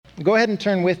Go ahead and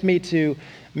turn with me to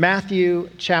Matthew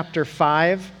chapter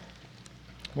 5.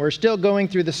 We're still going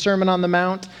through the Sermon on the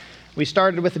Mount. We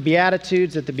started with the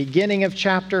Beatitudes at the beginning of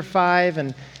chapter 5,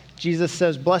 and Jesus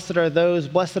says, "Blessed are those,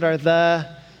 blessed are the,"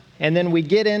 and then we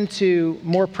get into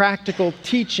more practical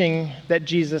teaching that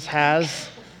Jesus has,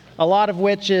 a lot of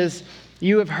which is,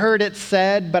 "You have heard it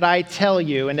said, but I tell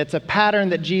you," and it's a pattern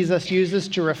that Jesus uses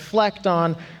to reflect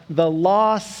on the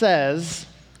law says,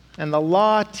 and the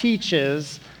law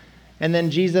teaches, and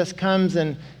then Jesus comes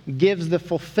and gives the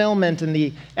fulfillment and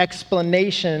the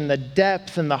explanation, the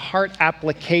depth and the heart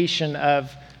application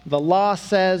of the law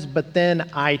says, but then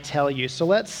I tell you. So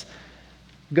let's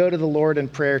go to the Lord in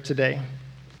prayer today.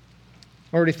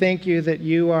 Lord, we thank you that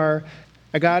you are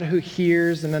a God who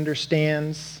hears and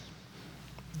understands.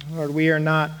 Lord, we are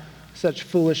not such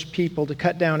foolish people to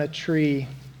cut down a tree,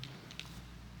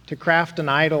 to craft an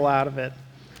idol out of it,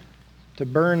 to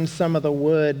burn some of the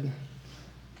wood,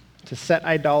 to set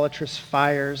idolatrous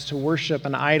fires, to worship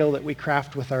an idol that we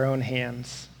craft with our own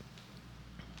hands.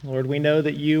 Lord, we know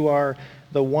that you are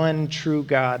the one true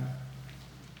God.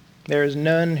 There is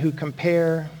none who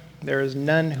compare. There is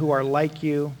none who are like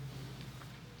you.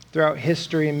 Throughout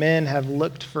history, men have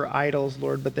looked for idols,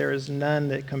 Lord, but there is none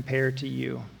that compare to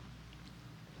you.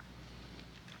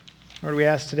 Lord, we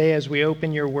ask today as we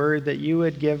open your word that you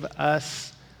would give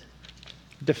us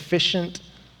deficient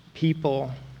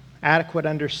people adequate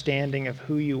understanding of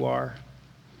who you are.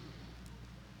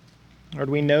 Lord,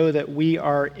 we know that we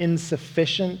are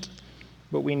insufficient,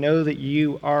 but we know that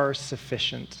you are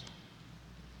sufficient.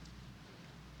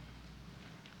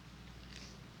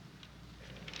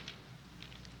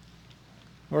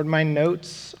 Lord, my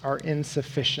notes are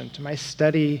insufficient. My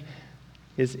study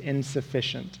is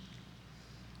insufficient.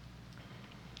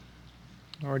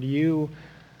 Lord, you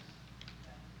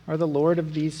are the Lord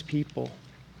of these people.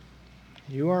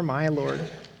 You are my Lord.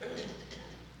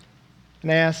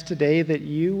 And I ask today that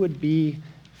you would be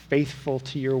faithful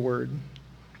to your word.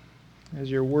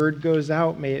 As your word goes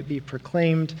out, may it be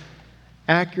proclaimed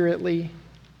accurately.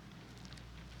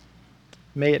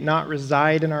 May it not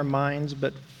reside in our minds,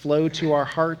 but flow to our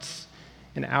hearts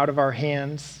and out of our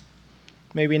hands.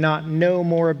 May we not know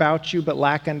more about you, but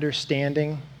lack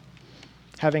understanding.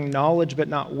 Having knowledge, but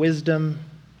not wisdom.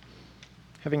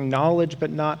 Having knowledge,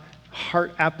 but not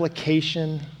heart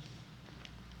application,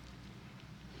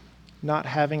 not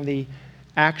having the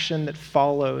action that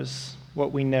follows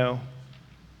what we know.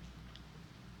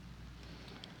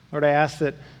 Lord, I ask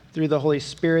that through the Holy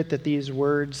Spirit that these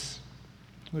words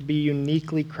would be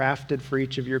uniquely crafted for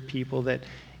each of your people, that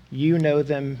you know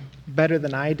them better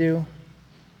than I do.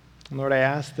 And Lord, I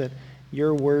ask that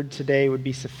your word today would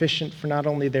be sufficient for not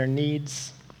only their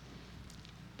needs,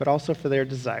 but also for their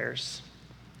desires.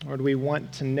 Lord, we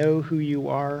want to know who you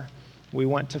are. We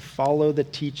want to follow the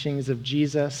teachings of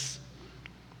Jesus.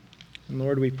 And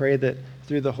Lord, we pray that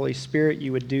through the Holy Spirit,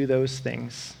 you would do those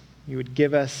things. You would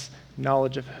give us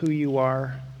knowledge of who you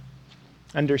are,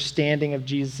 understanding of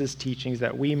Jesus' teachings,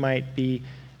 that we might be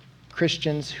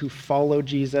Christians who follow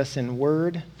Jesus in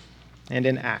word and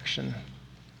in action.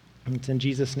 And it's in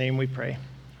Jesus' name we pray.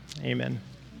 Amen.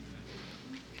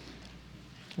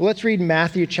 Well, let's read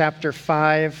Matthew chapter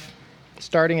 5.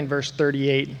 Starting in verse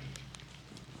 38.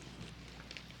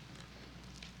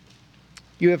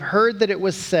 You have heard that it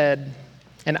was said,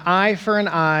 an eye for an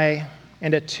eye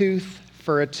and a tooth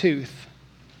for a tooth.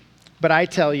 But I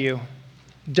tell you,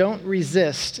 don't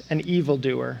resist an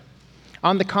evildoer.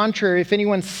 On the contrary, if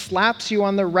anyone slaps you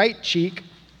on the right cheek,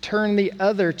 turn the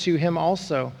other to him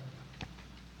also.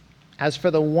 As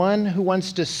for the one who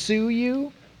wants to sue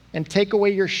you and take away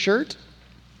your shirt,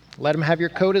 let him have your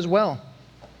coat as well.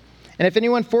 And if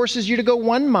anyone forces you to go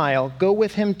 1 mile, go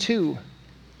with him 2.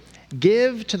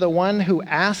 Give to the one who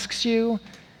asks you,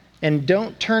 and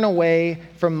don't turn away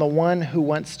from the one who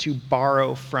wants to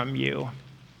borrow from you.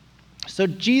 So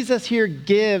Jesus here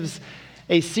gives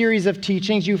a series of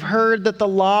teachings. You've heard that the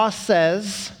law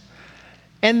says,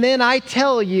 and then I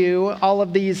tell you all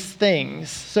of these things.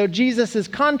 So Jesus is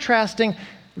contrasting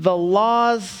the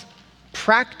law's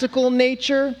practical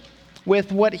nature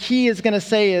with what he is going to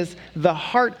say is the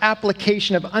heart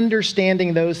application of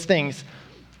understanding those things.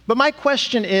 But my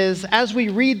question is, as we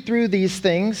read through these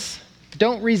things,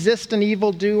 don't resist an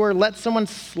evildoer, let someone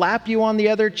slap you on the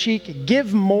other cheek,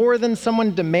 give more than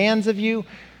someone demands of you,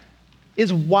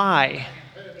 is why?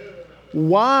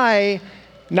 Why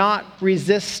not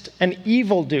resist an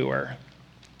evildoer?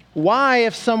 Why,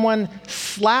 if someone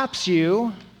slaps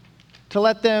you, to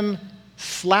let them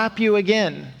slap you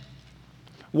again?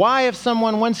 Why, if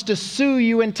someone wants to sue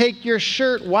you and take your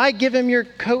shirt, why give him your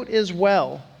coat as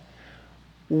well?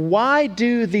 Why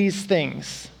do these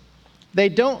things? they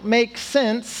don't make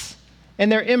sense,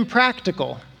 and they're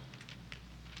impractical.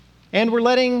 And we're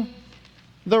letting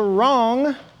the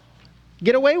wrong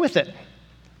get away with it.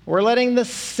 We're letting the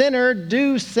sinner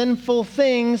do sinful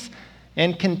things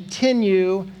and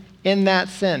continue in that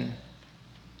sin.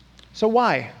 So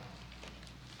why?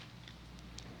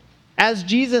 As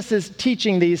Jesus is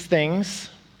teaching these things,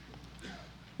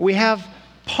 we have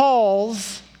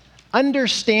Paul's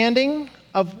understanding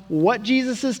of what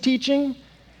Jesus is teaching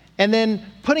and then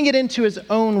putting it into his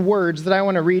own words that I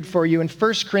want to read for you in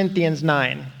 1 Corinthians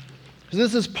 9. So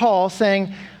this is Paul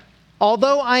saying,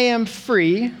 although I am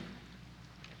free,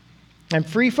 I'm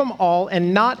free from all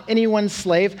and not anyone's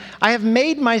slave, I have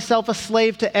made myself a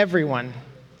slave to everyone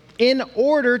in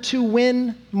order to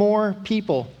win more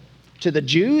people. To the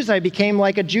Jews, I became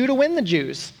like a Jew to win the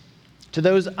Jews. To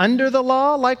those under the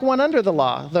law, like one under the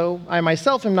law, though I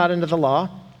myself am not under the law,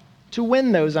 to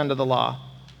win those under the law.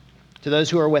 To those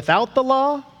who are without the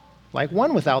law, like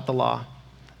one without the law,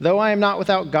 though I am not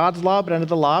without God's law, but under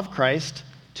the law of Christ,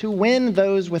 to win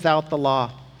those without the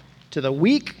law. To the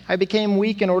weak, I became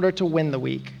weak in order to win the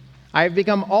weak. I have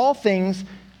become all things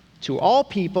to all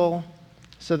people,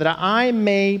 so that I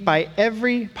may, by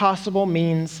every possible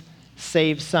means,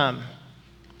 save some.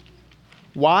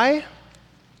 Why?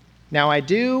 Now I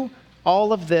do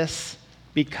all of this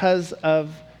because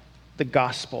of the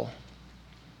gospel.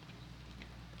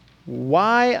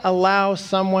 Why allow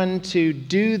someone to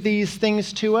do these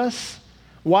things to us?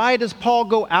 Why does Paul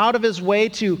go out of his way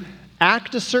to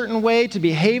act a certain way, to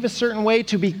behave a certain way,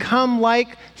 to become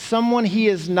like someone he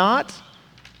is not?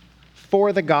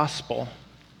 For the gospel.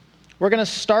 We're going to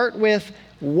start with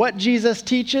what Jesus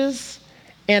teaches,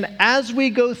 and as we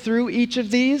go through each of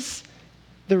these,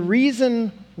 the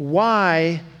reason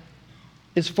why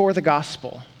is for the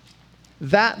gospel,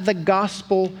 that the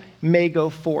gospel may go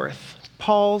forth.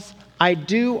 Paul's, I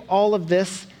do all of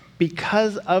this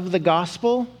because of the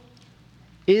gospel,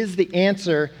 is the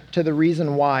answer to the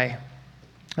reason why.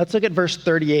 Let's look at verse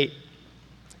 38.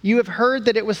 You have heard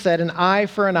that it was said, an eye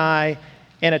for an eye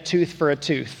and a tooth for a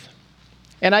tooth.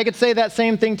 And I could say that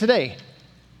same thing today.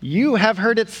 You have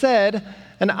heard it said,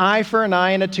 an eye for an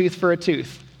eye and a tooth for a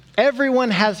tooth. Everyone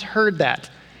has heard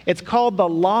that. It's called the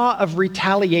law of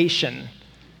retaliation.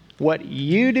 What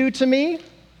you do to me,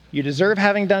 you deserve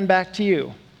having done back to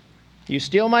you. You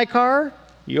steal my car,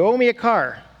 you owe me a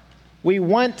car. We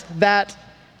want that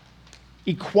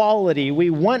equality.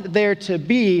 We want there to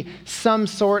be some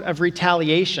sort of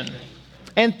retaliation.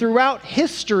 And throughout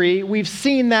history, we've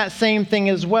seen that same thing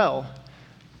as well.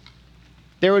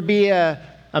 There would be a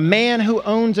man who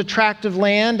owns a tract of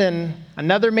land and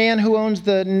another man who owns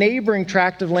the neighboring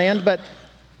tract of land, but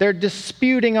they're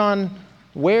disputing on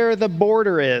where the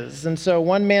border is. And so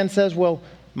one man says, well,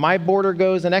 my border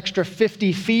goes an extra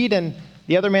 50 feet, and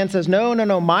the other man says,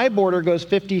 no, my border goes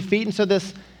 50 feet. And so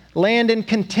this land in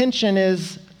contention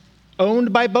is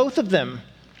owned by both of them.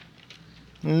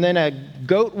 And then a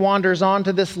goat wanders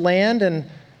onto this land, and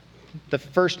the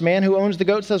first man who owns the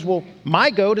goat says, well, my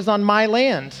goat is on my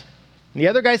land. And the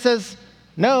other guy says,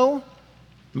 no,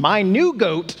 my new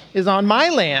goat is on my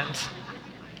land.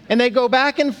 And they go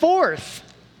back and forth.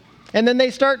 And then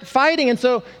they start fighting. And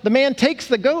so the man takes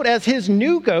the goat as his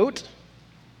new goat.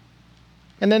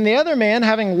 And then the other man,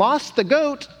 having lost the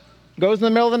goat, goes in the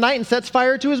middle of the night and sets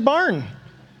fire to his barn.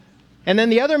 And then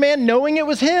the other man, knowing it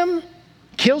was him,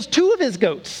 kills two of his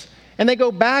goats. And they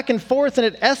go back and forth, and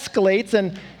it escalates,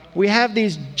 and we have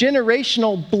these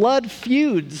generational blood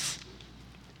feuds.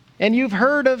 And you've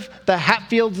heard of the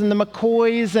Hatfields and the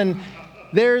McCoys, and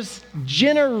there's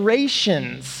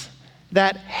generations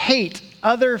that hate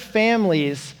other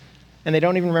families, and they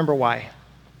don't even remember why.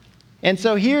 And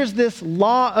so here's this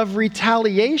law of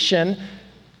retaliation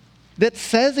that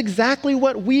says exactly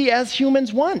what we as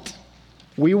humans want.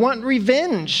 We want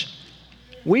revenge.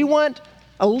 We want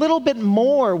a little bit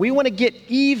more. We want to get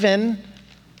even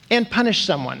and punish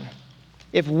someone.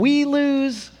 If we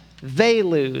lose, they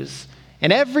lose.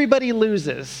 And everybody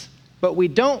loses. But we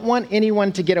don't want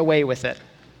anyone to get away with it.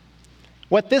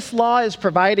 What this law is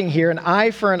providing here, an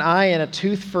eye for an eye and a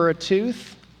tooth for a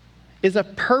tooth, is a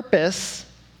purpose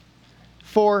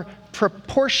for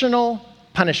proportional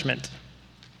punishment.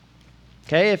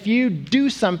 Okay, if you do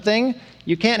something,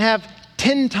 you can't have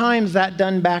 10 times that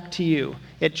done back to you.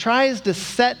 It tries to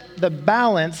set the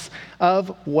balance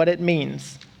of what it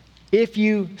means. If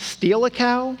you steal a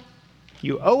cow,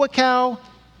 you owe a cow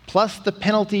plus the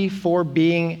penalty for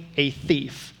being a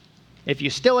thief. If you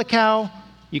steal a cow,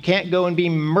 you can't go and be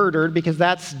murdered because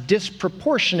that's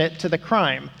disproportionate to the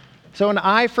crime. So an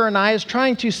eye for an eye is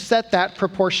trying to set that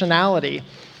proportionality.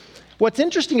 What's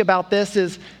interesting about this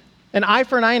is An eye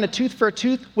for an eye and a tooth for a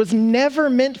tooth was never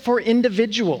meant for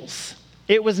individuals.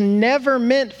 It was never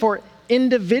meant for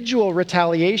individual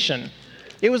retaliation.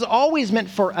 It was always meant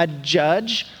for a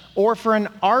judge or for an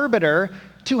arbiter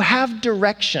to have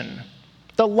direction.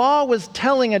 The law was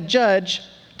telling a judge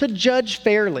to judge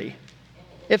fairly.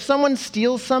 If someone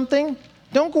steals something,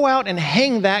 don't go out and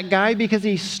hang that guy because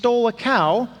he stole a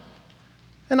cow.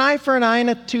 An eye for an eye and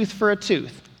a tooth for a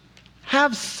tooth.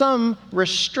 Have some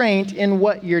restraint in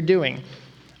what you're doing.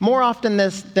 More often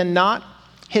than not,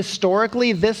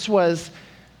 historically, this was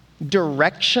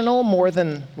directional more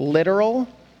than literal.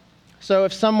 So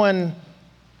if someone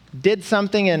did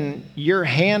something and your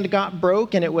hand got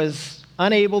broke and it was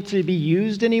unable to be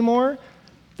used anymore,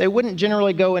 they wouldn't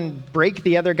generally go and break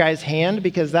the other guy's hand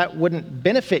because that wouldn't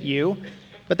benefit you.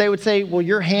 But they would say, well,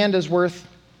 your hand is worth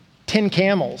 10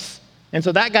 camels. And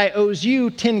so that guy owes you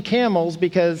 10 camels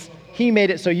because he made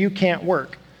it so you can't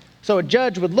work. So a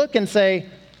judge would look and say,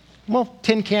 well,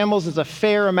 10 camels is a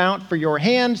fair amount for your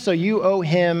hand, so you owe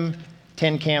him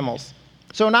 10 camels.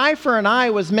 So an eye for an eye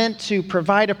was meant to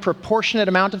provide a proportionate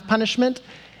amount of punishment,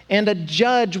 and a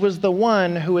judge was the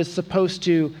one who was supposed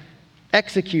to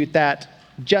execute that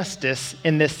justice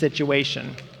in this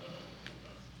situation.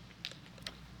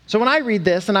 So when I read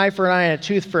this, an eye for an eye and a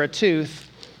tooth for a tooth,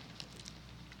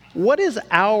 what is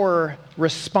our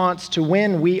response to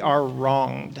when we are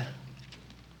wronged?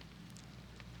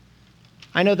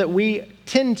 I know that we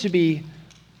tend to be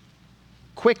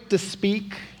quick to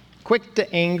speak, quick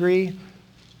to angry,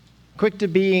 quick to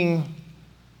being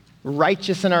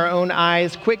righteous in our own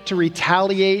eyes, quick to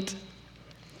retaliate.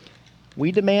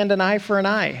 We demand an eye for an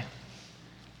eye.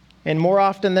 And more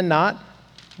often than not,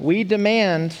 we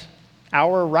demand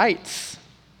our rights.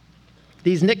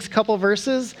 These next couple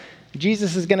verses,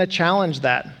 Jesus is going to challenge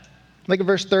that. Look at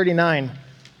verse 39.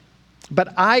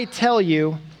 But I tell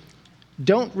you,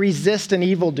 don't resist an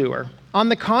evildoer. On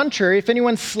the contrary, if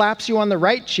anyone slaps you on the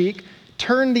right cheek,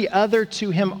 turn the other to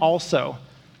him also.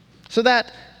 So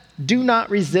that do not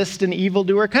resist an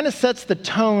evildoer kind of sets the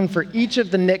tone for each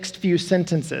of the next few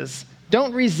sentences.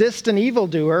 Don't resist an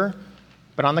evildoer,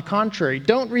 but on the contrary,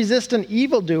 don't resist an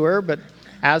evildoer, but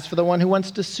as for the one who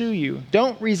wants to sue you,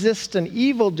 don't resist an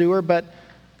evildoer, but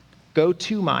go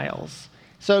 2 miles.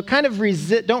 So kind of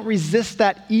don't resist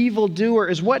that evildoer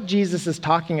is what Jesus is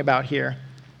talking about here.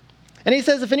 And he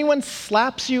says, if anyone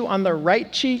slaps you on the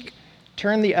right cheek,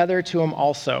 turn the other to him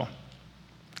also.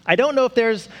 I don't know if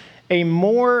there's a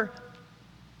more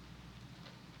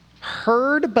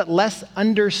heard but less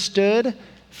understood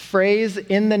phrase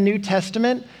in the New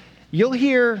Testament. You'll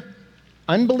hear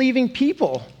unbelieving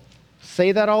people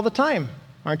say that all the time.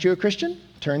 Aren't you a Christian?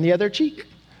 Turn the other cheek.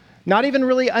 Not even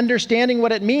really understanding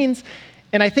what it means.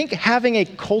 And I think having a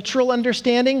cultural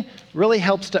understanding really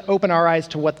helps to open our eyes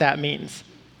to what that means.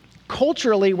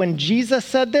 Culturally, when Jesus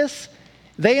said this,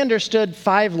 they understood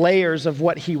 5 layers of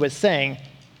what he was saying,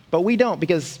 but we don't,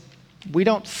 because we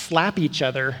don't slap each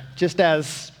other just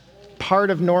as part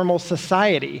of normal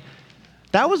society.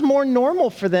 That was more normal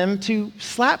for them to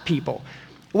slap people.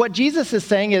 What Jesus is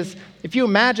saying is, if you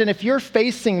imagine if you're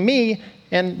facing me,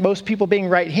 and most people being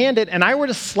right-handed, and I were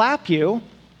to slap you,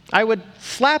 I would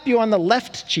slap you on the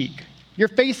left cheek. You're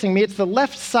facing me, it's the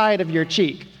left side of your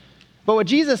cheek. But what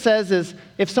Jesus says is,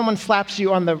 if someone slaps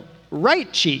you on the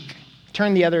right cheek,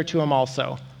 turn the other to him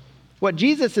also. What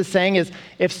Jesus is saying is,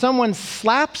 if someone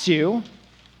slaps you,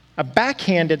 a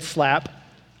backhanded slap,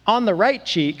 on the right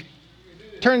cheek,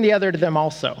 turn the other to them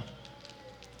also.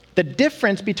 The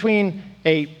difference between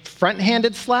a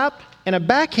front-handed slap and a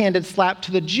backhanded slap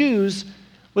to the Jews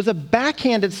was a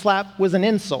backhanded slap was an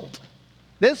insult.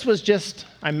 This was just,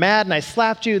 I'm mad and I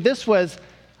slapped you. This was,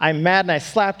 I'm mad and I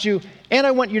slapped you, and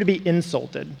I want you to be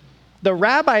insulted. The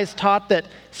rabbis taught that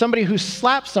somebody who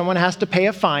slaps someone has to pay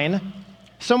a fine.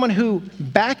 Someone who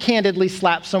backhandedly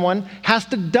slaps someone has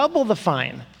to double the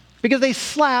fine because they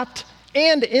slapped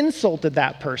and insulted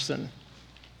that person.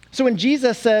 So when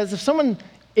Jesus says, if someone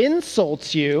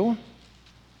insults you,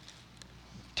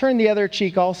 turn the other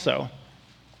cheek also.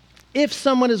 If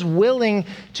someone is willing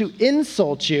to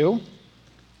insult you,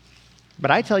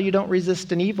 but I tell you, don't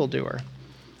resist an evildoer.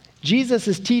 Jesus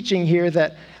is teaching here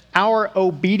that our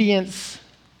obedience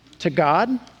to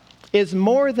God is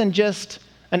more than just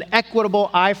an equitable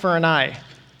eye for an eye.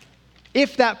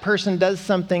 If that person does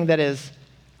something that is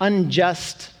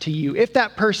unjust to you, if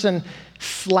that person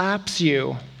slaps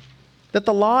you, that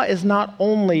the law is not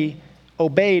only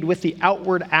obeyed with the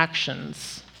outward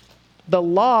actions. The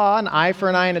law, an eye for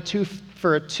an eye and a tooth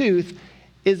for a tooth,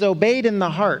 is obeyed in the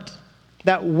heart.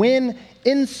 That when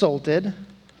insulted,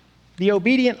 the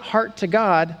obedient heart to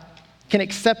God can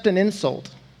accept an insult.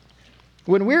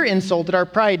 When we're insulted, our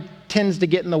pride tends to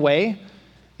get in the way.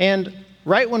 And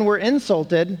right when we're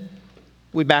insulted,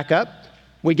 we back up,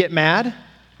 we get mad,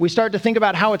 we start to think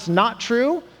about how it's not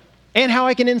true and how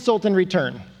I can insult in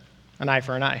return. An eye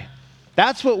for an eye.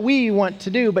 That's what we want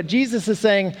to do. But Jesus is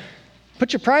saying,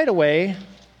 put your pride away,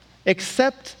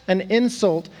 accept an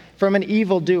insult from an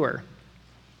evildoer.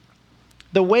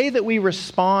 The way that we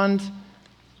respond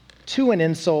to an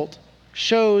insult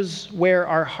shows where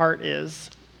our heart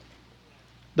is.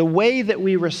 The way that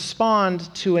we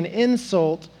respond to an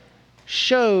insult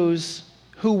shows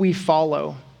who we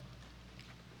follow.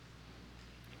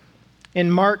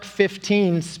 In Mark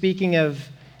 15, speaking of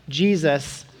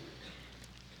Jesus,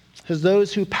 because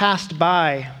those who passed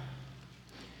by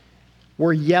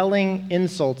were yelling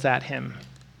insults at him,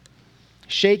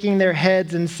 shaking their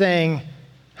heads and saying,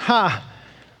 "Ha!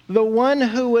 The one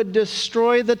who would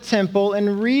destroy the temple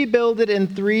and rebuild it in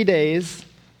 3 days,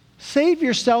 save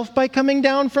yourself by coming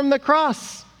down from the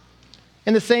cross."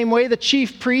 In the same way, the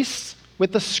chief priests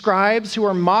with the scribes who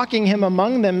are mocking him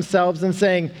among themselves and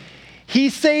saying, "He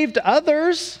saved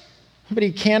others, but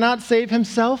he cannot save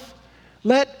himself.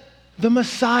 Let the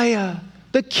Messiah,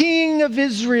 the King of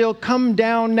Israel, come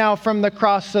down now from the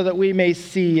cross so that we may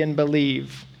see and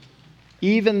believe."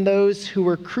 Even those who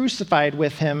were crucified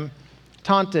with him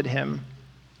taunted him.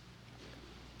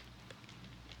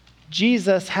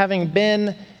 Jesus, having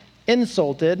been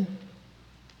insulted,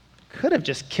 could have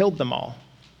just killed them all.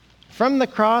 From the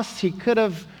cross, he could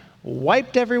have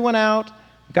wiped everyone out,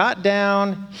 got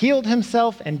down, healed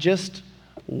himself, and just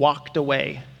walked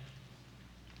away.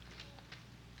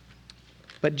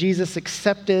 But Jesus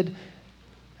accepted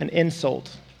an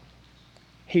insult.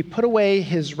 He put away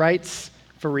his rights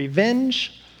for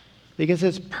revenge because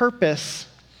his purpose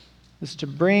is to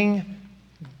bring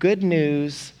good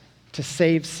news to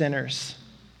save sinners.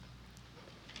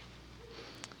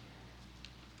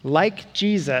 Like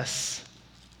Jesus,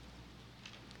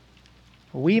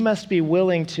 we must be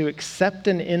willing to accept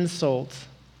an insult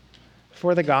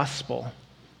for the gospel,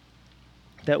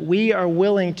 that we are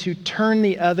willing to turn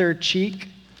the other cheek,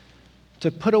 to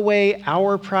put away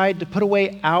our pride, to put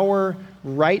away our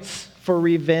rights for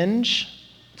revenge,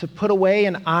 to put away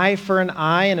an eye for an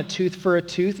eye and a tooth for a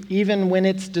tooth, even when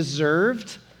it's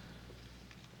deserved,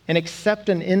 and accept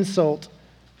an insult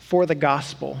for the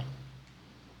gospel.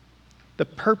 The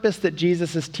purpose that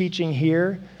Jesus is teaching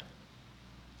here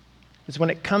is when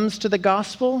it comes to the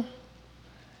gospel,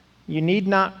 you need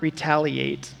not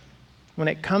retaliate. When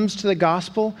it comes to the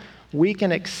gospel, we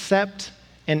can accept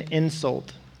an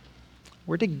insult.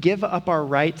 We're to give up our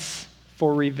rights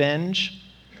for revenge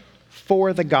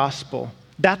for the gospel,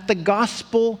 that the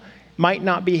gospel might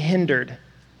not be hindered.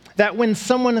 That when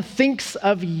someone thinks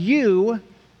of you,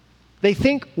 they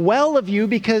think well of you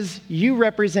because you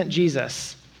represent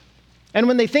Jesus. And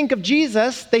when they think of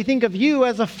Jesus, they think of you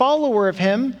as a follower of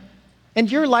him, and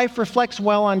your life reflects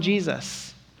well on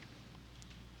Jesus.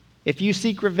 If you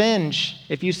seek revenge,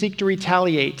 if you seek to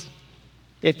retaliate,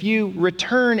 if you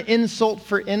return insult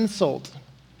for insult,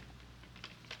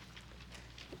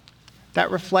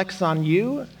 that reflects on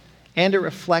you and it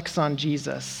reflects on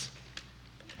Jesus.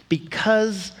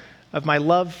 Because of my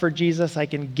love for Jesus, I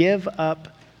can give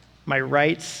up my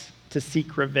rights to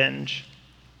seek revenge.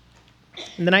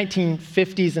 In the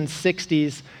 1950s and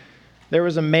 60s, there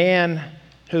was a man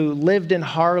who lived in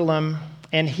Harlem,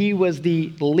 and he was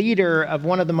the leader of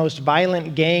one of the most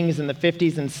violent gangs in the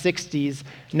 50s and 60s,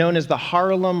 known as the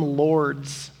Harlem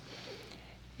Lords.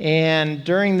 And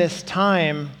during this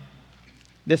time,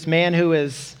 this man who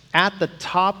is at the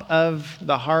top of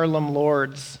the Harlem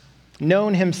Lords,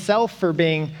 known himself for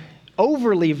being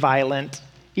overly violent,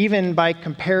 even by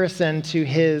comparison to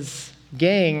his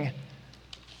gang,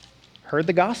 heard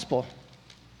the gospel.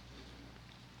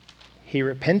 He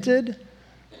repented,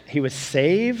 he was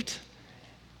saved,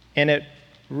 and it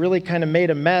really kind of made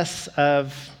a mess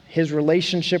of his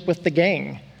relationship with the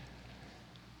gang.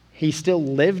 He still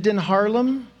lived in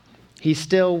Harlem, he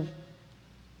still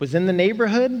was in the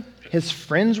neighborhood, his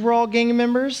friends were all gang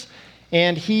members,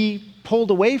 and he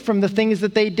pulled away from the things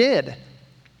that they did.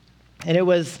 And it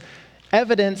was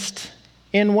evidenced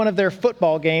in one of their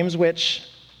football games, which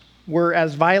were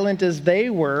as violent as they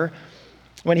were,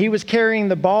 when he was carrying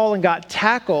the ball and got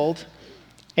tackled,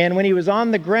 and when he was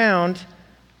on the ground,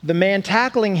 the man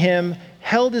tackling him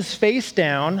held his face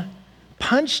down,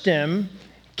 punched him,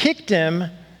 kicked him,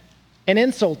 and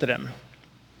insulted him.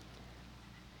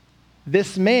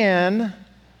 This man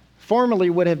formerly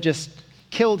would have just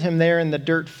killed him there in the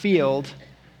dirt field,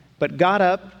 but got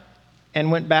up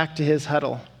and went back to his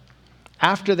huddle.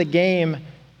 After the game,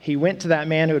 he went to that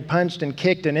man who had punched and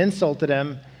kicked and insulted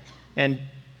him and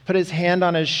put his hand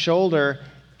on his shoulder,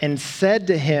 and said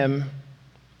to him,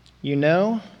 "You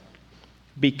know,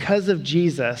 because of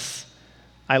Jesus,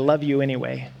 I love you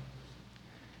anyway."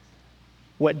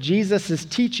 What Jesus is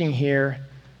teaching here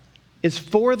is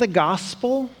for the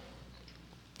gospel,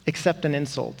 accept an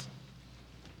insult.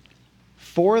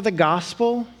 For the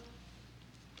gospel,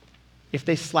 if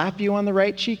they slap you on the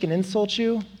right cheek and insult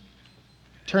you,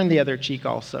 turn the other cheek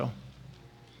also.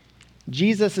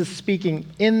 Jesus is speaking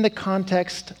in the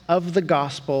context of the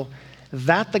gospel,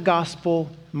 that the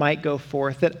gospel might go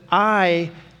forth, that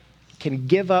I can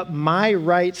give up my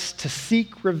rights to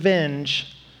seek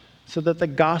revenge so that the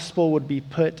gospel would be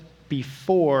put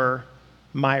before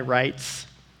my rights.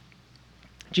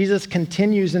 Jesus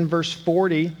continues in verse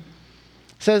 40,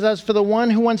 says, "As for the one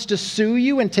who wants to sue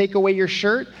you and take away your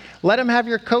shirt, let him have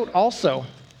your coat also."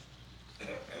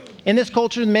 In this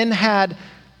culture, men had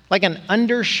like an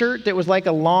undershirt that was like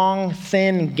a long,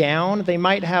 thin gown. They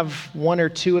might have one or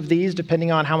two of these,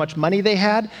 depending on how much money they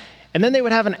had. And then they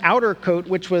would have an outer coat,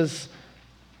 which was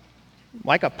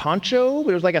like a poncho.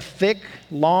 It was like a thick,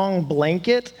 long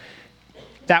blanket.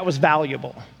 That was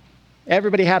valuable.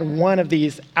 Everybody had one of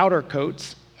these outer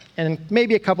coats and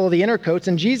maybe a couple of the inner coats.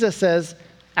 And Jesus says,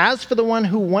 "As for the one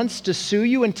who wants to sue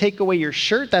you and take away your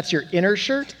shirt," that's your inner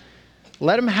shirt,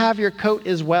 "let him have your coat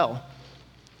as well."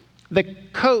 The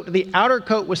coat, the outer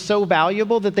coat, was so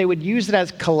valuable that they would use it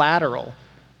as collateral.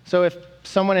 So if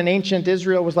someone in ancient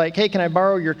Israel was like, "Hey, can I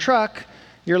borrow your truck?"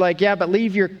 You're like, "Yeah, but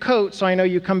leave your coat so I know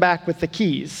you come back with the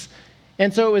keys."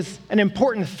 And so it was an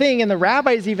important thing, and the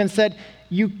rabbis even said,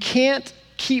 you can't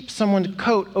keep someone's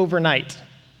coat overnight.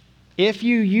 If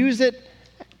you use it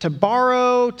to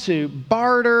borrow, to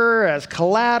barter, as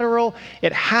collateral,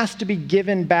 it has to be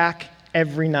given back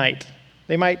every night.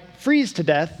 They might freeze to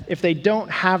death if they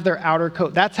don't have their outer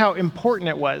coat. That's how important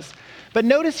it was. But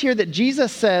notice here that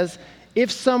Jesus says, if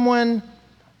someone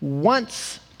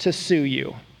wants to sue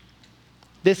you,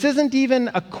 this isn't even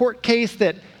a court case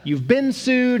that you've been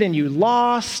sued and you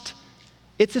lost.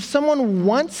 It's if someone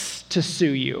wants to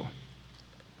sue you.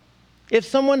 If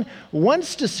someone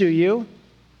wants to sue you,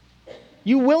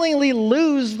 you willingly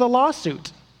lose the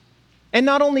lawsuit. And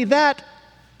not only that,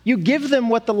 you give them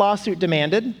what the lawsuit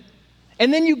demanded,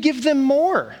 and then you give them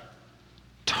more.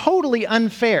 Totally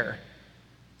unfair.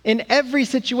 In every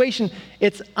situation,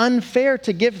 it's unfair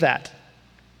to give that.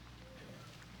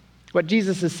 What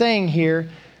Jesus is saying here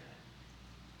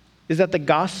is that the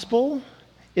gospel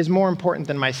is more important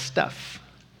than my stuff.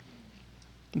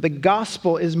 The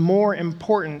gospel is more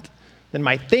important than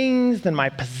my things, than my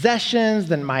possessions,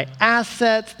 than my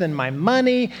assets, than my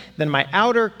money, than my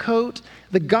outer coat.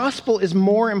 The gospel is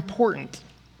more important.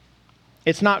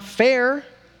 It's not fair,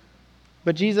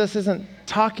 but Jesus isn't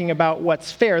talking about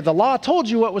what's fair. The law told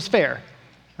you what was fair,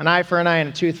 an eye for an eye and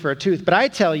a tooth for a tooth. But I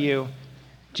tell you,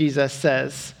 Jesus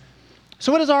says,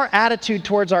 so what is our attitude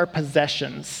towards our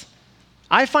possessions?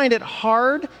 I find it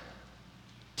hard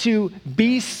to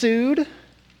be sued,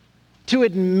 to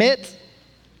admit,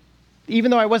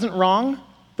 even though I wasn't wrong,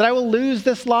 that I will lose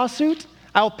this lawsuit,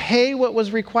 I'll pay what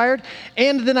was required,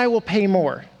 and then I will pay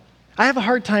more. I have a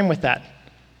hard time with that.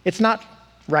 It's not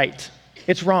right.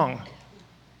 It's wrong.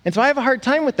 And so I have a hard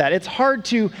time with that. It's hard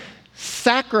to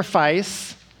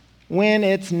sacrifice when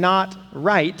it's not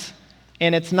right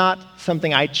and it's not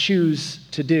something I choose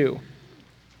to do.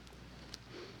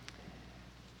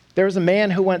 There was a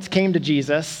man who once came to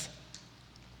Jesus,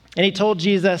 and he told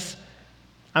Jesus,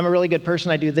 I'm a really good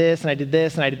person. I do this, and I did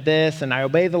this, and I did this, and I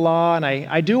obey the law, and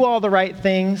I do all the right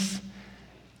things.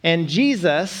 And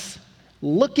Jesus,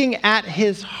 looking at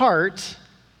his heart,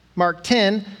 Mark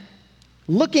 10,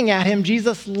 looking at him,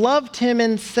 Jesus loved him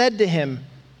and said to him,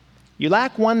 you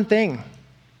lack one thing.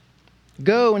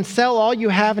 Go and sell all you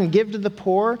have and give to the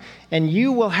poor, and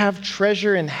you will have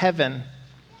treasure in heaven.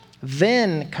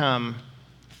 Then come,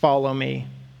 follow me.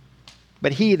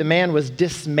 But he, the man, was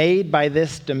dismayed by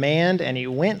this demand, and he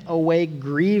went away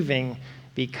grieving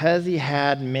because he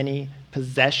had many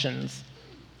possessions.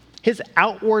 His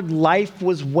outward life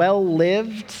was well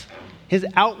lived. His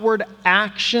outward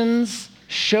actions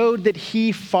showed that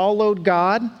he followed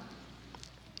God.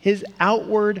 His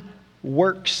outward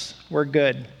works were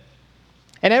good.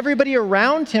 And everybody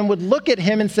around him would look at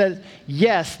him and say,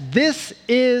 yes, this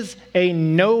is a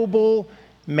noble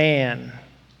man.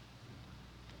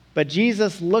 But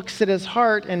Jesus looks at his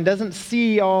heart and doesn't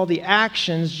see all the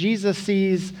actions. Jesus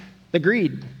sees the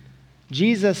greed.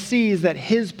 Jesus sees that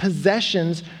his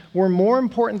possessions were more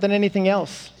important than anything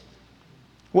else.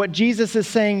 What Jesus is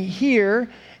saying here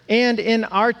and in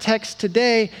our text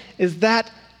today is that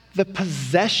the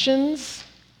possessions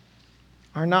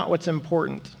are not what's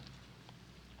important.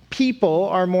 people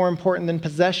are more important than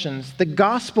possessions. The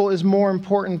gospel is more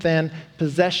important than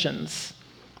possessions.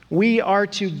 We are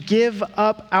to give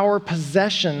up our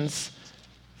possessions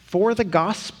for the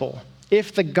gospel.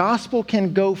 If the gospel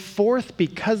can go forth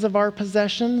because of our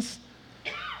possessions,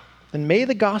 then may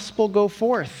the gospel go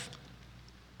forth.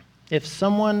 If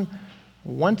someone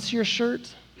wants your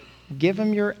shirt, give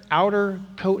them your outer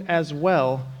coat as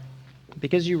well,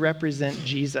 because you represent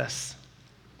Jesus.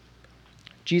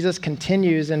 Jesus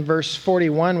continues in verse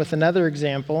 41 with another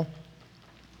example.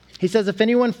 He says, if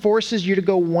anyone forces you to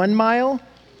go 1 mile,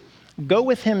 go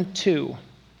with him 2.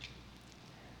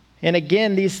 And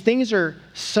again, these things are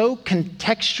so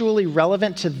contextually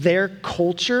relevant to their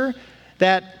culture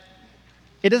that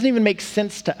it doesn't even make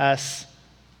sense to us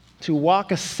to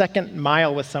walk a second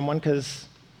mile with someone, because,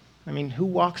 who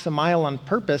walks a mile on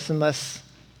purpose unless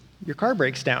your car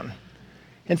breaks down?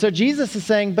 And so Jesus is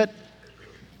saying, but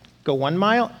go 1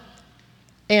 mile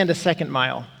and a second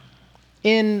mile.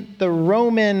 In the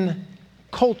Roman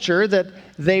culture that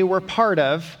they were part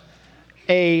of,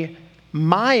 a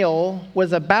mile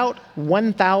was about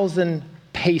 1,000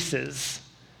 paces.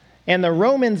 And the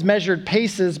Romans measured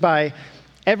paces by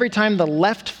every time the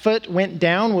left foot went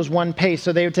down was 1 pace.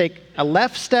 So they would take a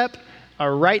left step, a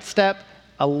right step,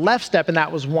 a left step, and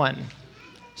that was 1.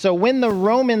 So when the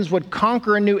Romans would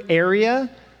conquer a new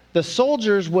area, the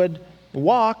soldiers would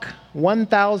walk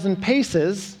 1,000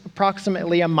 paces,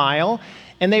 approximately a mile,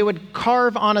 and they would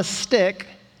carve on a stick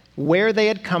where they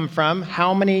had come from,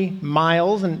 how many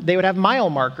miles, and they would have mile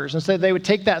markers. And so they would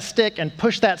take that stick and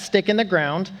push that stick in the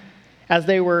ground as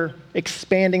they were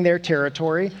expanding their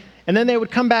territory. And then they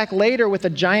would come back later with a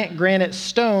giant granite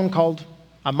stone called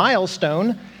a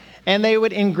milestone, and they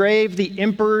would engrave the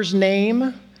emperor's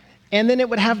name, and then it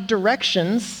would have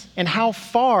directions and how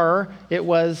far it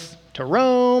was to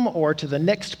Rome or to the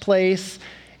next place.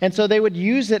 And so they would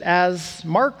use it as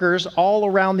markers all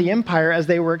around the empire as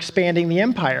they were expanding the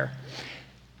empire.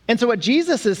 And so what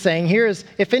Jesus is saying here is,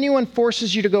 if anyone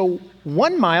forces you to go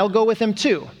 1 mile, go with him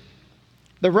 2.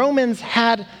 The Romans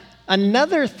had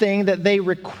another thing that they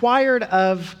required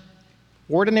of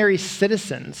ordinary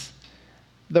citizens.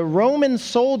 The Roman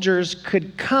soldiers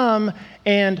could come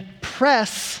and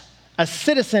press a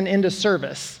citizen into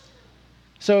service.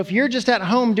 So if you're just at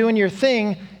home doing your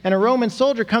thing and a Roman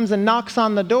soldier comes and knocks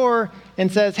on the door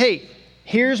and says, hey,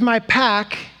 here's my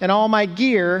pack and all my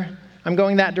gear, I'm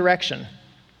going that direction.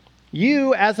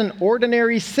 You, as an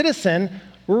ordinary citizen,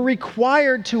 were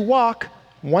required to walk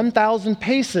 1,000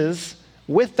 paces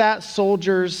with that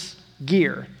soldier's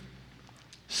gear.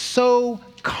 So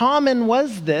common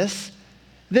was this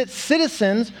that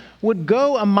citizens would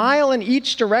go a mile in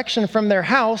each direction from their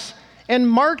house and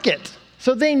mark it.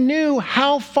 So they knew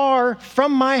how far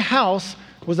from my house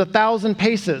was 1,000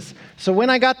 paces. So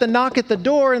when I got the knock at the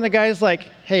door and the guy's like,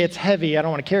 hey, it's heavy, I don't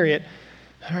want to carry it.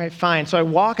 All right, fine. So I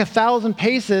walk 1,000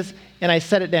 paces and I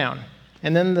set it down.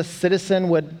 And then the citizen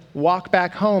would walk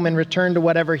back home and return to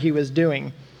whatever he was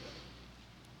doing.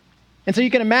 And so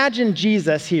you can imagine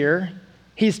Jesus here.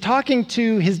 He's talking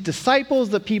to his disciples,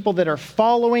 the people that are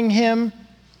following him.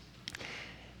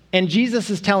 And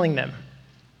Jesus is telling them,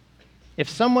 if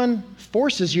someone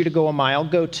forces you to go a mile,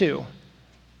 go 2.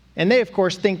 And they, of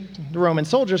course, think the Roman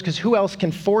soldiers, because who else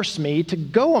can force me to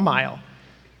go a mile?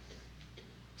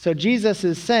 So Jesus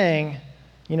is saying,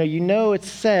 you know it's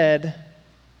said,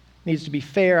 needs to be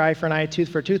fair, eye for an eye, tooth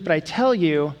for a tooth, but I tell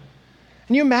you,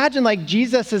 and you imagine like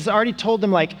Jesus has already told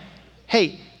them like,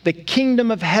 hey, the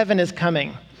kingdom of heaven is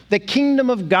coming. The kingdom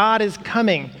of God is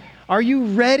coming. Are you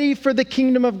ready for the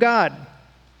kingdom of God?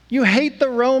 You hate the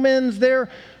Romans. They're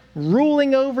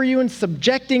ruling over you and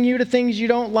subjecting you to things you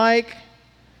don't like.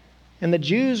 And the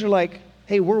Jews are like,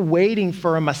 hey, we're waiting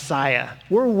for a Messiah.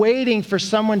 We're waiting for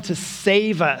someone to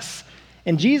save us.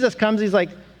 And Jesus comes, he's like,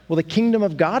 well, the kingdom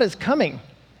of God is coming.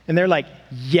 And they're like,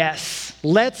 yes,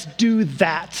 let's do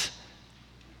that.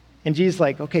 And Jesus is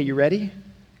like, okay, you ready?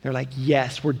 They're like,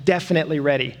 yes, we're definitely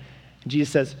ready. And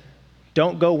Jesus says,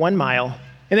 don't go 1 mile.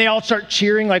 And they all start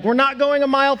cheering like, we're not going a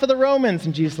mile for the Romans.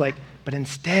 And Jesus is like, but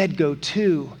instead go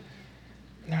 2.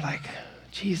 And they're like,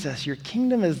 Jesus, your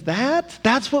kingdom is that?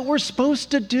 That's what we're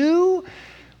supposed to do?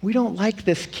 We don't like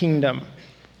this kingdom.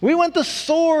 We want the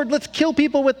sword. Let's kill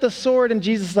people with the sword. And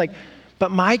Jesus is like, but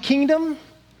my kingdom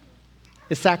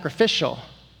is sacrificial.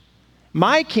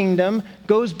 My kingdom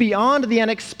goes beyond the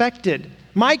unexpected.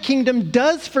 My kingdom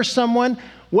does for someone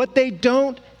what they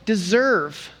don't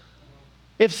deserve.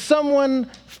 If someone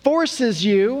forces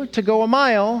you to go a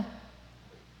mile,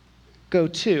 go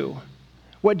 2.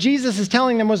 What Jesus is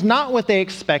telling them was not what they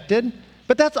expected,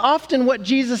 but that's often what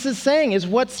Jesus is saying, is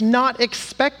what's not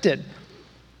expected.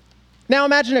 Now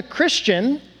imagine a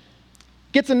Christian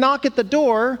gets a knock at the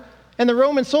door, and the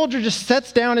Roman soldier just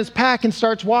sets down his pack and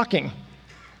starts walking.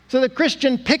 So the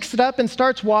Christian picks it up and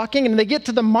starts walking, and they get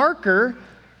to the marker,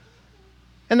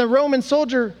 and the Roman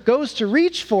soldier goes to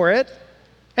reach for it,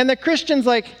 and the Christian's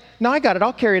like, no, I got it,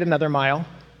 I'll carry it another mile.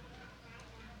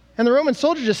 And the Roman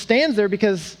soldier just stands there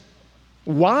because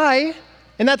why?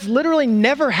 And that's literally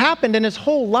never happened in his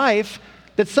whole life,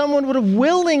 that someone would have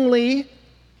willingly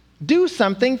do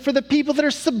something for the people that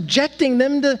are subjecting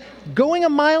them to going a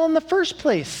mile in the first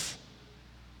place.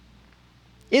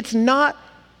 It's not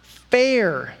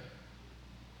fair.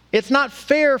 It's not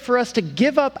fair for us to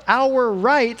give up our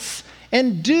rights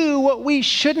and do what we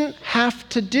shouldn't have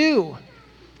to do.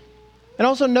 And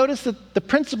also notice that the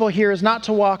principle here is not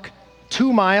to walk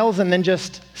 2 miles and then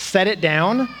just set it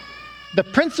down. The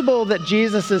principle that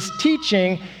Jesus is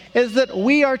teaching is that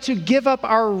we are to give up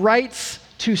our rights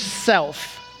to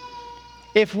self.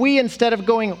 If we, instead of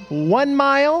going 1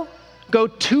 mile, go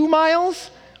 2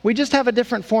 miles, we just have a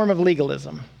different form of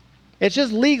legalism. It's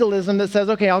just legalism that says,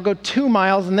 okay, I'll go 2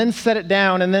 miles and then set it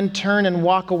down and then turn and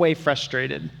walk away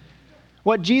frustrated.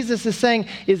 What Jesus is saying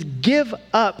is give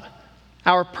up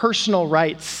our personal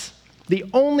rights. The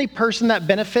only person that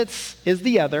benefits is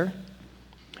the other,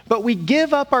 but we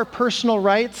give up our personal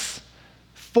rights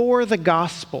for the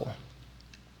gospel.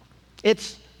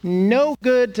 It's no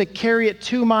good to carry it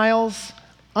 2 miles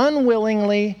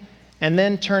unwillingly and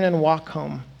then turn and walk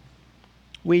home.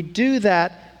 We do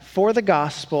that for the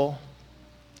gospel,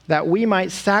 that we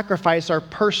might sacrifice our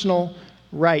personal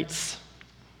rights.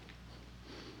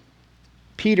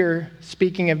 Peter,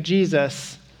 speaking of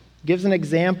Jesus, gives an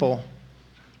example.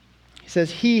 He says,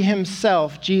 he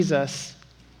himself, Jesus,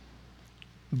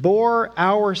 bore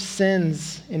our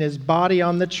sins in his body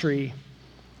on the tree,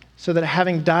 so that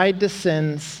having died to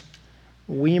sins,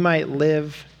 we might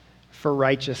live for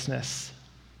righteousness.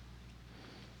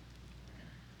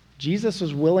 Jesus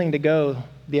was willing to go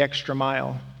the extra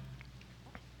mile.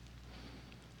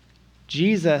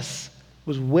 Jesus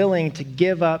was willing to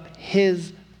give up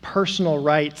his personal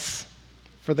rights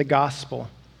for the gospel.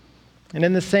 And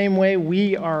in the same way,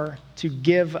 we are to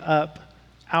give up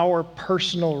our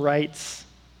personal rights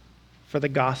for the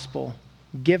gospel.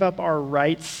 Give up our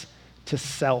rights to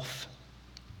self.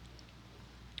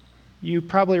 You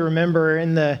probably remember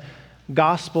in the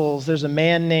Gospels, there's a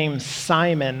man named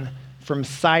Simon from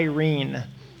Cyrene.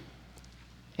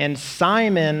 And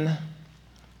Simon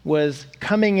was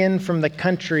coming in from the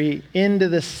country into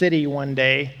the city one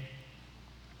day.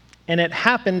 And it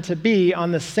happened to be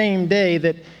on the same day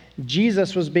that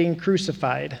Jesus was being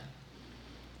crucified.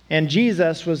 And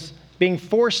Jesus was being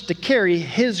forced to carry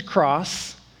his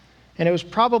cross. And it was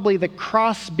probably the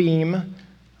crossbeam,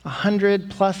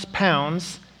 100+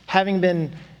 pounds, having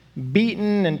been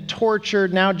beaten and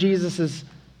tortured. Now Jesus'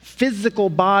 physical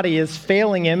body is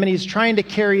failing him, and he's trying to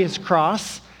carry his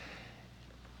cross,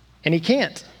 and he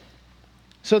can't.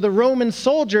 So the Roman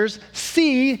soldiers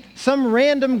see some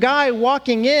random guy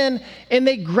walking in, and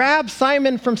they grab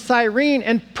Simon from Cyrene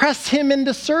and press him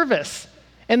into service.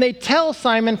 And they tell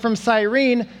Simon from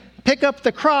Cyrene, pick up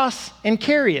the cross and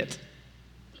carry it.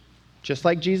 Just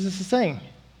like Jesus is saying.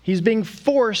 He's being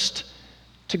forced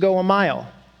to go a mile.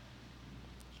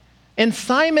 And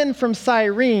Simon from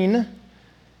Cyrene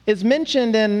is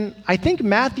mentioned in, I think,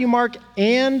 Matthew, Mark,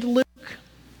 and Luke.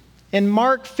 In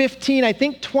Mark 15, I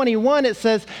think 21, it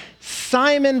says,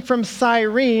 Simon from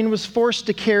Cyrene was forced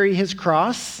to carry his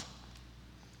cross.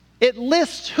 It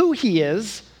lists who he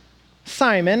is,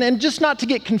 Simon, and just not to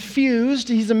get confused,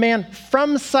 he's a man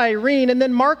from Cyrene. And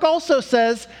then Mark also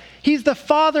says he's the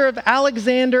father of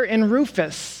Alexander and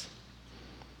Rufus.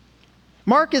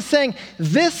 Mark is saying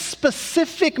this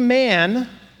specific man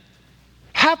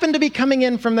happened to be coming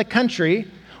in from the country,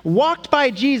 walked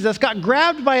by Jesus, got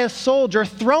grabbed by a soldier,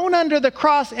 thrown under the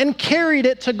cross, and carried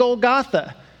it to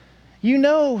Golgotha. You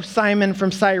know Simon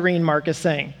from Cyrene, Mark is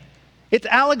saying. It's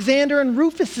Alexander and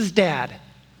Rufus's dad.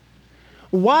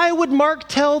 Why would Mark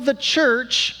tell the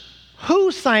church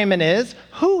who Simon is,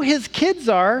 who his kids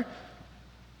are,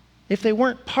 if they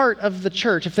weren't part of the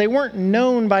church, if they weren't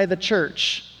known by the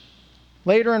church?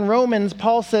 Later in Romans,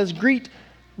 Paul says, greet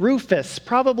Rufus,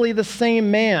 probably the same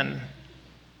man.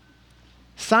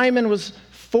 Simon was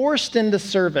forced into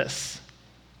service,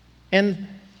 and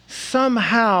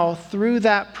somehow through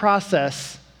that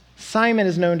process, Simon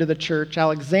is known to the church,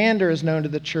 Alexander is known to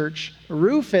the church,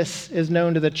 Rufus is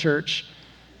known to the church.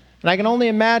 And I can only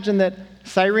imagine that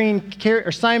Simon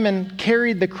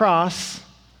carried the cross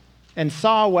and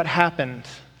saw what happened.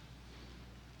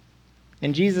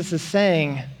 And Jesus is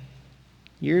saying,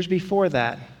 years before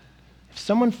that, if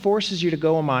someone forces you to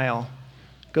go a mile,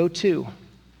 go to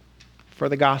for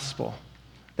the gospel,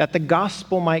 that the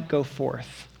gospel might go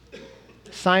forth.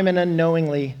 Simon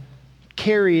unknowingly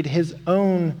carried his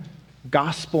own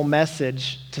gospel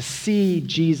message to see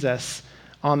Jesus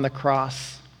on the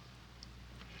cross.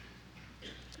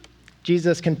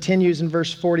 Jesus continues in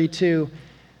verse 42,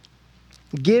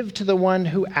 "Give to the one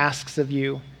who asks of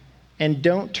you, and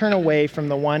don't turn away from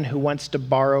the one who wants to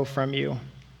borrow from you."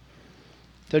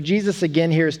 So Jesus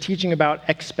again here is teaching about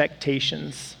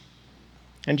expectations.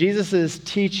 And Jesus is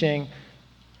teaching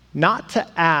not to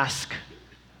ask,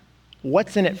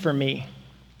 what's in it for me?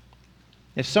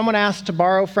 If someone asks to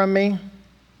borrow from me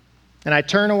and I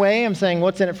turn away, I'm saying,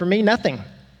 what's in it for me? Nothing.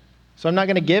 So I'm not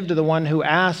going to give to the one who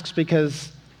asks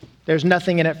because there's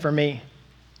nothing in it for me.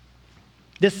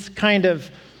 This kind of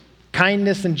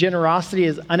kindness and generosity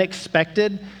is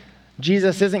unexpected.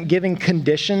 Jesus isn't giving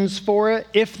conditions for it.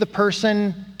 If the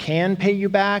person can pay you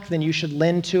back, then you should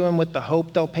lend to them with the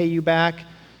hope they'll pay you back.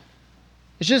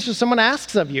 It's just if someone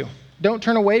asks of you, don't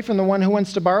turn away from the one who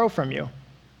wants to borrow from you.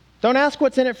 Don't ask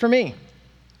what's in it for me.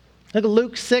 Look at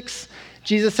Luke 6.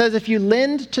 Jesus says, if you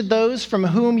lend to those from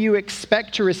whom you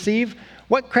expect to receive,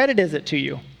 what credit is it to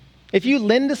you? If you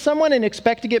lend to someone and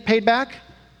expect to get paid back,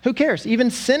 who cares? Even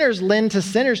sinners lend to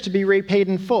sinners to be repaid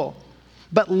in full.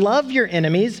 But love your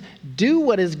enemies, do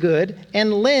what is good,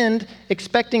 and lend,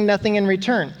 expecting nothing in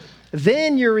return.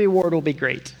 Then your reward will be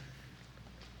great.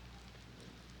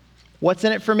 What's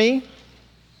in it for me?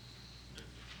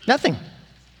 Nothing.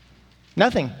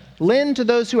 Nothing. Lend to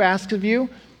those who ask of you,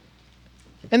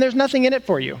 and there's nothing in it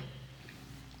for you.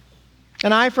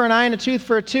 An eye for an eye and a tooth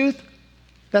for a tooth,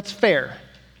 that's fair.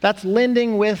 That's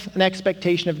lending with an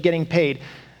expectation of getting paid.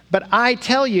 But I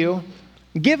tell you,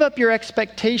 give up your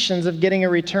expectations of getting a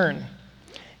return.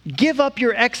 Give up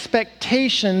your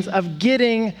expectations of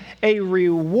getting a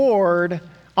reward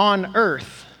on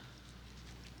earth.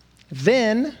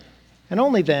 Then, and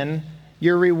only then,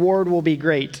 your reward will be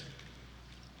great.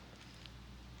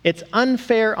 It's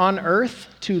unfair on earth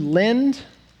to lend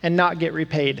and not get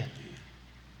repaid.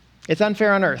 It's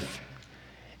unfair on earth.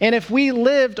 And if we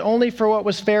lived only for what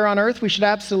was fair on earth, we should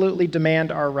absolutely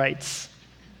demand our rights.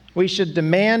 We should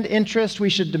demand interest. We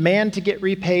should demand to get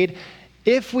repaid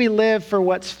if we live for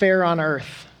what's fair on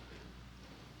earth.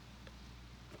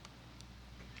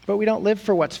 But we don't live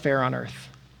for what's fair on earth.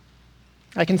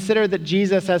 I consider that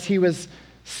Jesus, as he was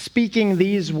speaking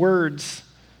these words,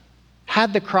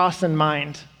 had the cross in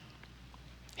mind.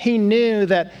 He knew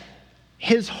that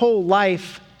his whole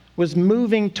life was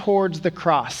moving towards the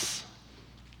cross.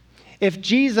 If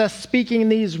Jesus, speaking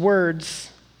these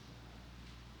words,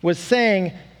 was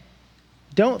saying,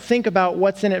 don't think about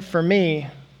what's in it for me,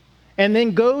 and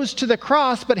then goes to the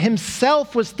cross, but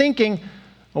himself was thinking,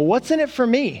 well, what's in it for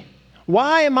me?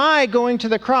 Why am I going to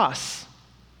the cross?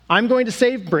 I'm going to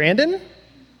save Brandon?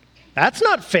 That's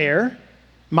not fair.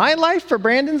 My life for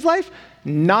Brandon's life?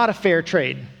 Not a fair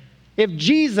trade. If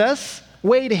Jesus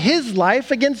weighed his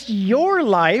life against your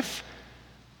life,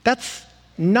 that's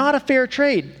not a fair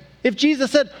trade. If Jesus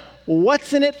said,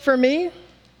 what's in it for me?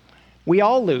 We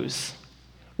all lose.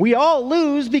 We all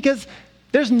lose because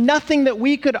there's nothing that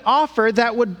we could offer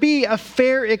that would be a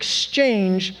fair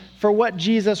exchange for what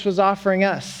Jesus was offering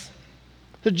us.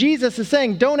 So Jesus is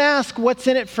saying, don't ask what's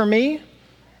in it for me,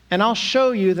 and I'll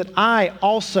show you that I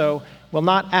also will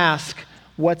not ask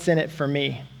what's in it for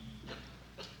me.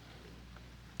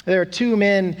 There are two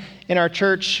men in our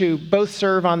church who both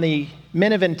serve on the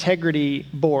Men of Integrity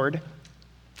board.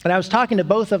 And I was talking to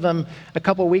both of them a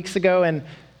couple weeks ago, and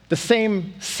the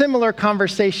same similar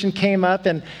conversation came up,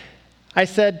 and I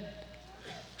said,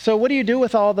 so what do you do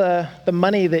with all the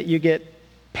money that you get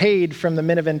paid from the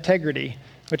Men of Integrity?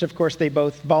 Which, of course, they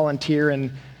both volunteer,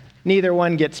 and neither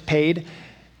one gets paid.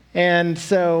 And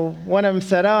so one of them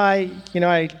said, I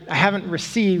haven't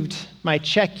received my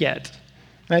check yet.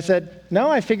 And I said, no,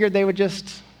 I figured they would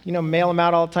just, mail them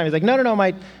out all the time. He's like, no,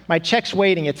 my check's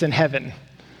waiting. It's in heaven.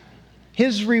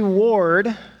 His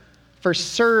reward for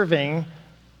serving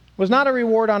was not a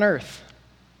reward on earth.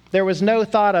 There was no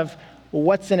thought of, well,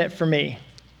 what's in it for me?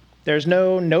 There's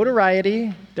no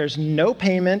notoriety. There's no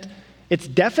payment. It's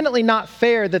definitely not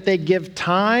fair that they give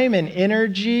time and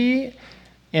energy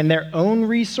and their own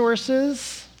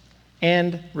resources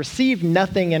and receive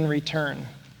nothing in return.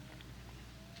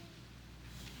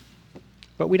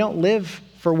 But we don't live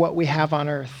for what we have on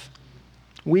earth.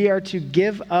 We are to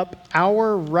give up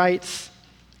our rights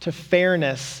to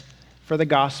fairness for the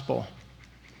gospel.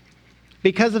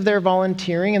 Because of their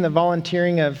volunteering and the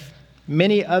volunteering of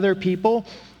many other people,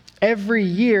 every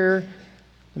year,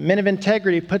 the Men of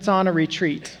Integrity puts on a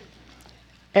retreat.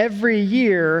 Every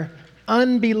year,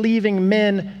 unbelieving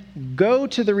men go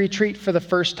to the retreat for the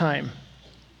first time.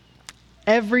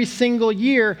 Every single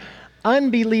year,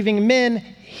 unbelieving men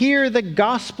hear the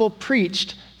gospel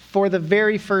preached for the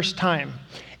very first time.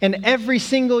 And every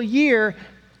single year,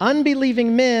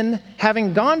 unbelieving men,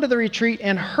 having gone to the retreat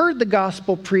and heard the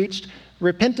gospel preached,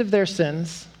 repent of their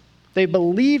sins. They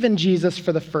believe in Jesus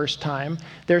for the first time.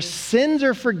 Their sins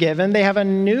are forgiven. They have a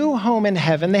new home in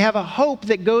heaven. They have a hope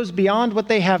that goes beyond what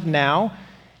they have now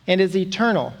and is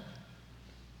eternal.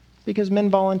 Because men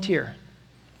volunteer.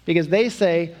 Because they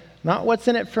say, not what's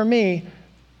in it for me,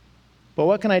 but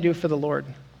what can I do for the Lord?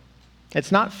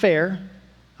 It's not fair.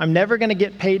 I'm never going to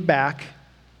get paid back.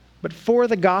 But for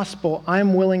the gospel,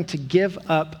 I'm willing to give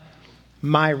up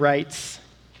my rights.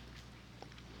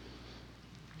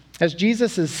 As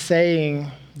Jesus is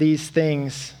saying these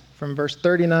things from verse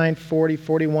 39, 40,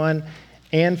 41,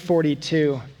 and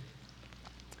 42,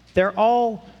 they're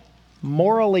all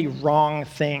morally wrong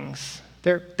things.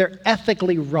 They're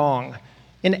ethically wrong.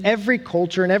 In every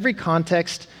culture, in every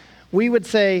context, we would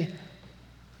say,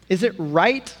 is it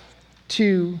right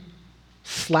to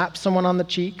slap someone on the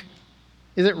cheek?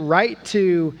 Is it right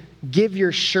to give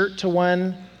your shirt to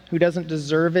one who doesn't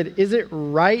deserve it? Is it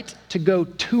right to go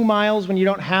 2 miles when you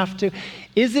don't have to?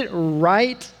 Is it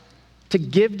right to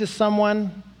give to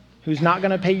someone who's not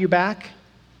going to pay you back?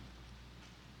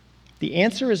 The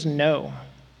answer is no.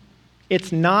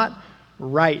 It's not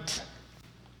right.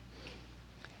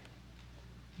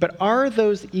 But are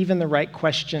those even the right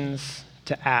questions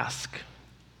to ask?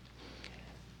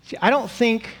 See, I don't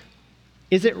think,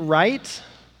 is it right,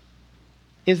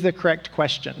 is the correct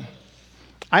question.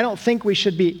 I don't think we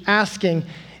should be asking,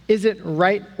 is it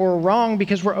right or wrong,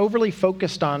 because we're overly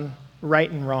focused on right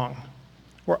and wrong.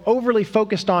 We're overly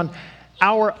focused on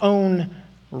our own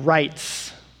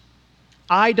rights.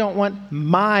 I don't want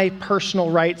my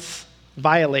personal rights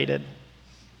violated.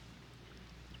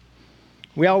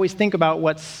 We always think about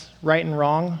what's right and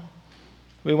wrong.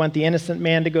 We want the innocent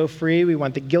man to go free. We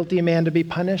want the guilty man to be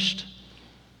punished.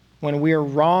 When we are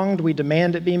wronged, we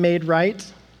demand it be made right.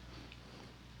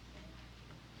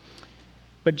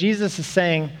 But Jesus is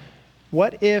saying,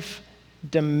 what if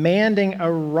demanding a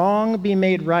wrong be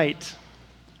made right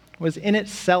was in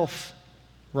itself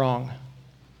wrong?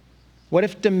 What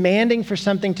if demanding for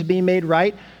something to be made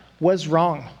right was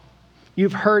wrong?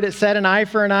 You've heard it said, an eye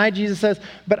for an eye. Jesus says,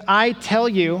 but I tell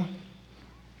you,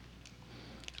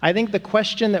 I think the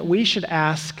question that we should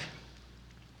ask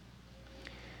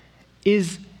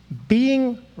is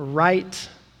being right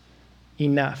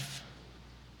enough?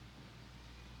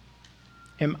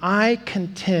 Am I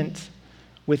content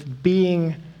with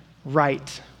being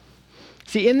right?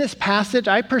 See, in this passage,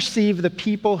 I perceive the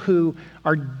people who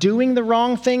are doing the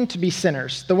wrong thing to be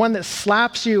sinners. The one that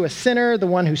slaps you, a sinner. The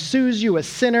one who sues you, a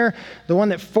sinner. The one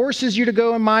that forces you to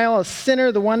go a mile, a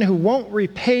sinner. The one who won't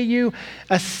repay you,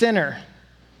 a sinner.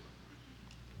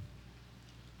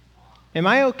 Am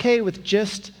I okay with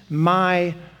just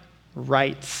my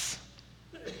rights?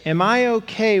 Am I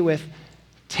okay with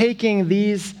taking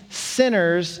these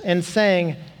sinners and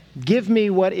saying, give me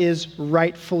what is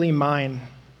rightfully mine?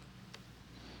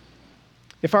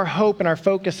 If our hope and our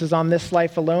focus is on this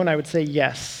life alone, I would say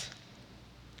yes.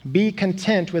 Be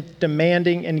content with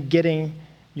demanding and getting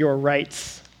your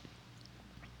rights.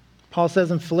 Paul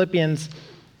says in Philippians,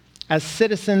 as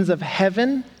citizens of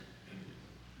heaven,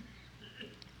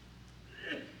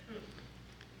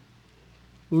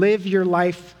 live your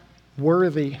life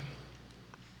worthy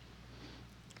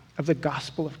of the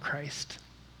gospel of Christ.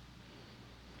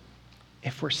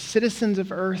 If we're citizens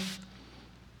of earth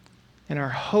and our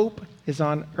hope is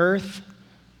on earth,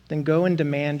 then go and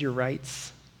demand your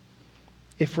rights.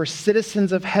 If we're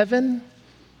citizens of heaven,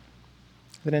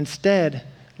 then instead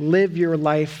live your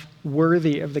life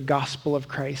worthy of the gospel of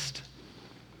Christ.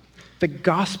 The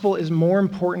gospel is more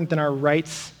important than our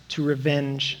rights to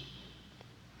revenge.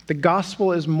 The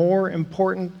gospel is more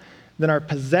important than our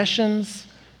possessions.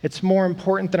 It's more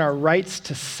important than our rights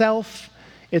to self.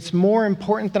 It's more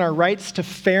important than our rights to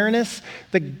fairness.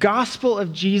 The gospel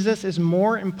of Jesus is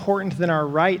more important than our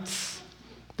rights.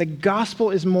 The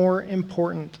gospel is more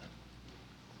important.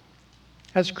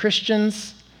 As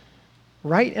Christians,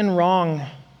 right and wrong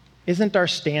isn't our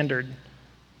standard.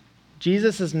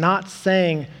 Jesus is not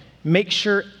saying, make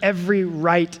sure every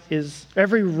wrong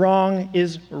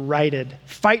is righted.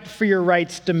 Fight for your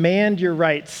rights, demand your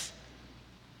rights.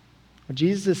 What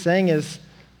Jesus is saying is,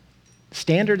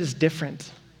 standard is different.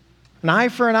 An eye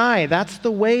for an eye, that's the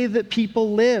way that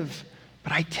people live.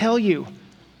 But I tell you,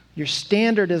 your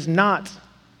standard is not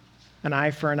an eye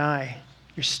for an eye.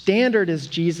 Your standard is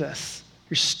Jesus.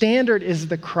 Your standard is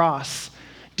the cross.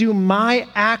 Do my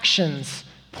actions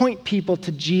point people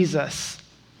to Jesus?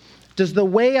 Does the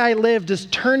way I live, does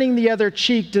turning the other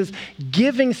cheek, does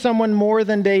giving someone more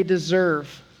than they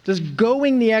deserve, does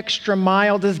going the extra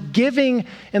mile, does giving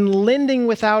and lending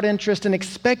without interest and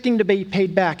expecting to be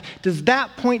paid back, does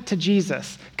that point to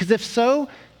Jesus? Because if so,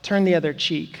 turn the other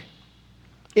cheek.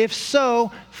 If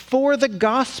so, for the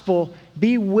gospel,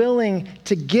 be willing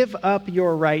to give up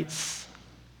your rights.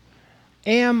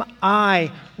 Am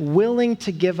I willing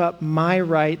to give up my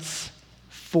rights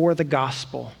for the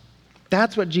gospel?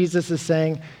 That's what Jesus is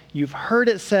saying. You've heard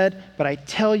it said, but I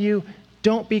tell you,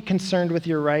 don't be concerned with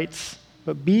your rights,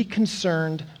 but be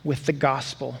concerned with the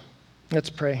gospel. Let's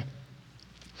pray.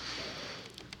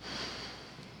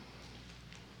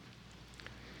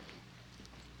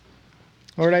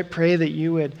 Lord, I pray that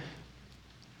you would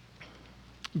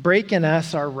break in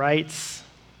us our rights.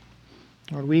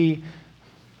 Lord, we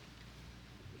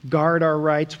guard our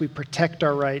rights, we protect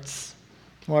our rights.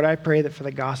 Lord, I pray that for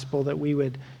the gospel that we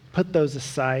would put those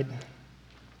aside,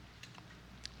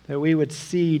 that we would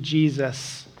see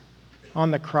Jesus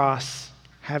on the cross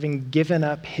having given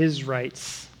up his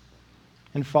rights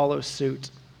and follow suit.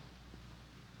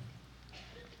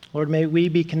 Lord, may we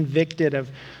be convicted of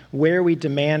where we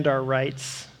demand our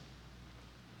rights.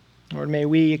 Lord, may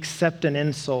we accept an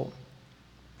insult.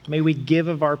 May we give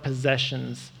of our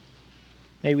possessions.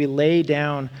 May we lay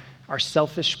down our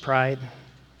selfish pride.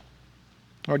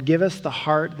 Lord, give us the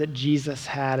heart that Jesus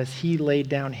had as he laid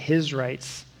down his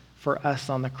rights for us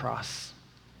on the cross.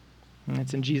 And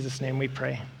it's in Jesus' name we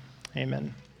pray.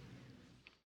 Amen.